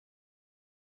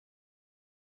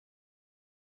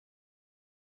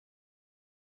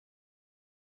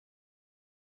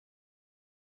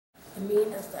The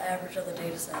mean is the average of the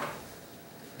data set.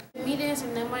 The median is a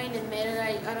number in the middle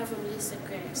that out of least to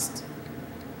greatest.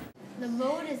 The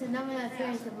mode is the number that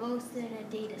appears the most in a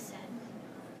data set.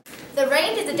 The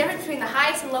range is the difference between the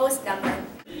highest and lowest number.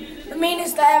 The mean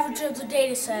is the average of the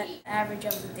data set. Average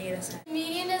of the data set. The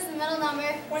median is the middle number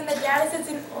When the data set's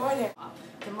in order.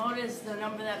 The mode is the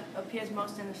number that appears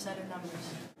most in the set of numbers.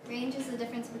 Range is the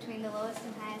difference between the lowest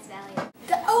and highest value.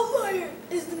 The outlier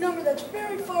is the number that's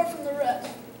very far from the rest.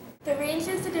 The range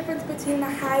is the difference between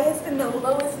the highest and the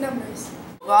lowest numbers.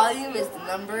 Volume is the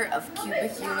number of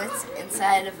cubic units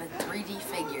inside of a 3D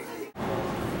figure.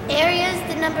 Area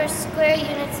is the number of square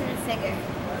units in a figure.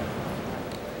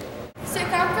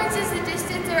 Circumference is the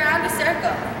distance around a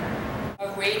circle.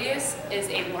 A radius is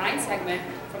a line segment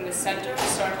from the center of a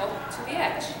circle to the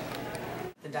edge.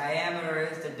 The diameter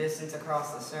is the distance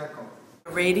across the circle.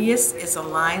 A radius is a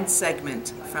line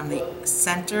segment from the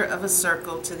center of a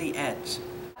circle to the edge.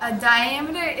 A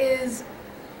diameter is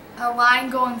a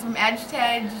line going from edge to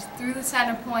edge through the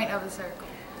center point of a circle.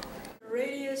 The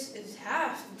radius is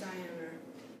half the diameter.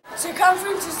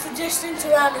 Circumference is the distance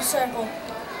around a circle.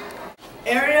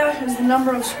 Area is the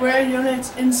number of square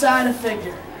units inside a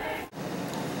figure.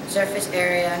 Surface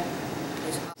area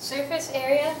Surface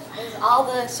area is all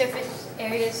the surface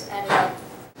areas added up.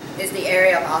 is the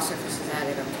area of all surfaces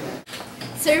added up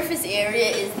together. Surface area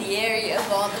is the area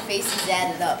of all the faces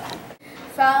added up.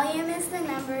 Volume is the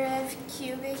number of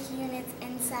cubic units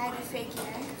inside a figure.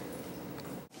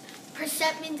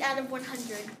 Percent means out of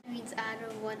 100. Means out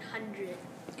of 100.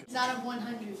 It's out of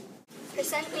 100.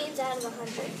 Percent means out of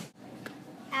 100.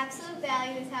 Absolute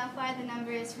value is how far the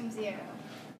number is from zero.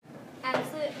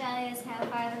 Absolute value is how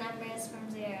far the number is from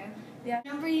zero. The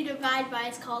number you divide by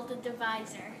is called the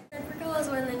divisor. Reciprocal is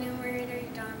when the numerator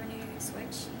and denominator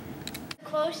switch. The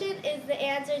quotient is the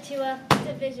answer to a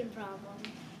division problem.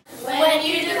 When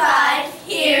you divide,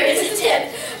 here is a tip.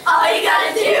 All you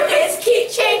gotta do is keep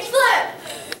change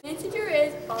flip. Integer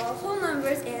is all whole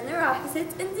numbers and their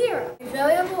opposites and zero. A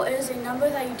variable is a number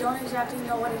that you don't exactly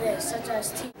know what it is, such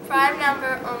as t. Prime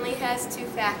number only has two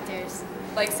factors.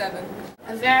 Like 7.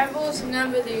 A variable is a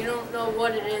number that you don't know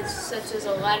what it is, such as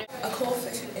a letter. A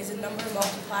coefficient is a number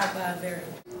multiplied by a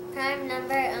variable. Prime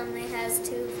number only has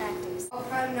two factors. All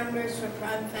prime numbers for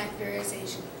prime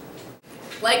factorization.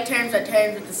 Like terms are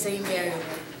terms with the same variable.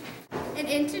 An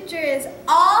integer is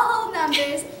all whole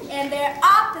numbers and their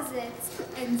opposites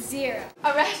and zero.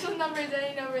 A rational number is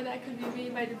any number that can be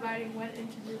made by dividing one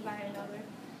integer by another.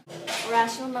 A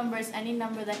rational number is any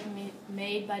number that can be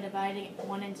made by dividing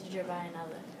one integer by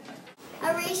another.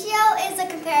 A ratio is a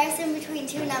comparison between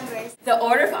two numbers. The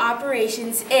order of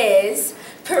operations is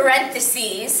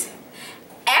parentheses,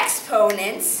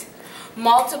 exponents,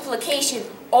 multiplication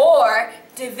or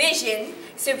division,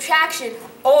 subtraction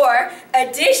or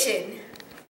addition.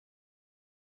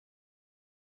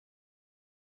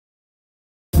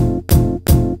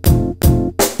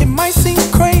 It might seem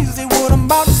crazy what I'm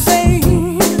about to say.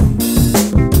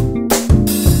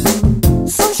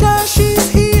 Sunshine,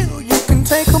 she's here, you can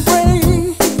take a break.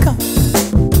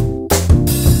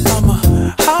 I'm a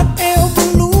hot air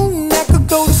balloon that could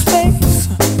go to space.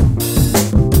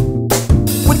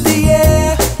 With the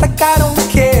air, like I don't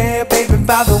care, baby,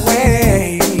 by the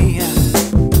way.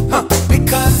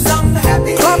 Because I'm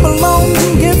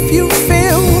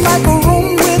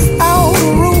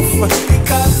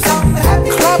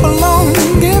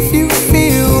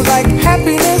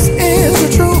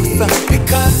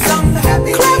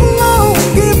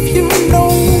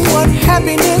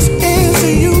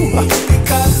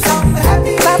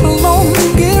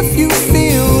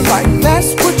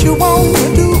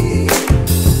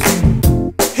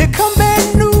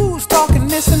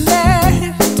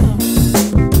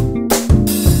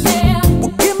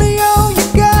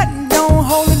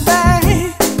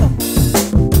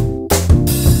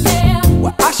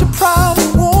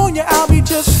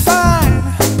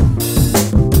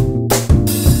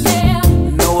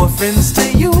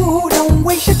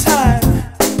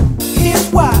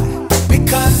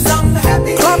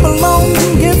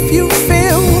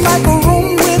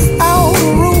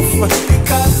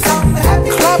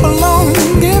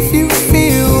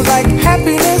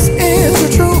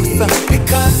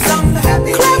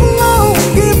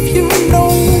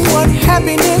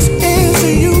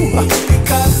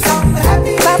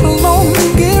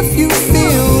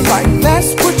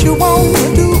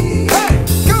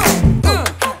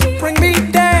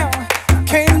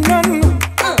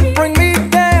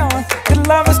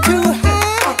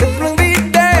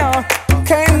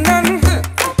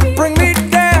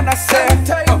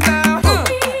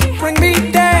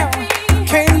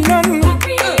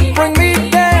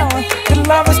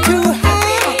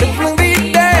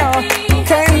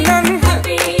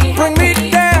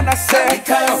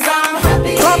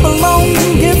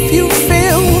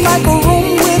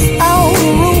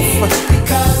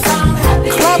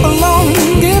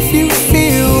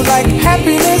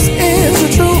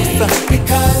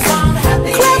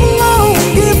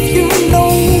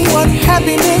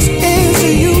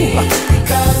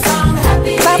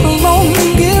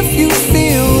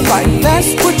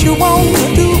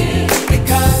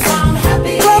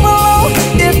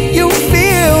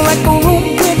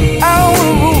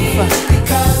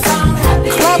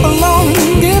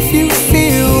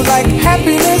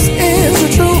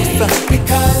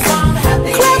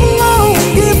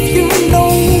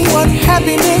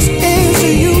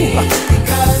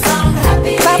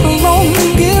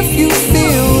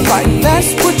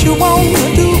what you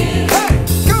wanna do.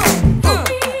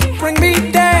 Bring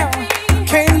me down,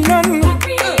 can't none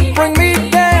bring me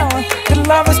down. The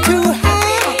love is too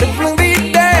high to bring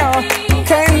me down.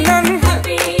 Can't none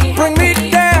bring me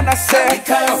down. I said,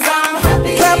 because I'm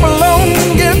happy. Clap along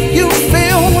if you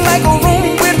feel like a room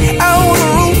without a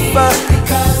roof.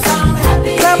 Because I'm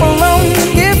happy. Clap along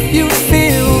if you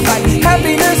feel like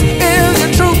happiness is the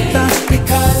truth.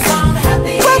 Because I'm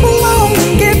happy. Clap along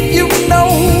if you know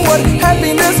what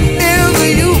happiness is to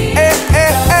you.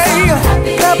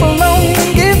 Clap along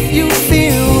if you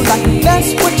feel like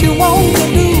that's what you want to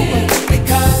do.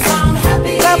 Because I'm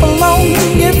happy. Clap along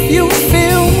if you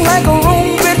feel like a room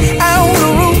without a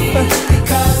roof.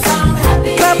 Because I'm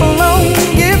happy. Clap along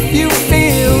if you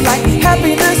feel like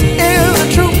happiness is the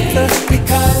truth.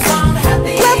 Because I'm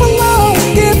happy. Clap along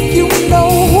if you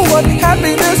know what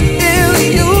happiness is to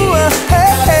you.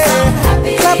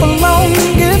 Clap along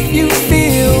if you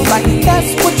feel like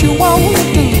that's what you want to do.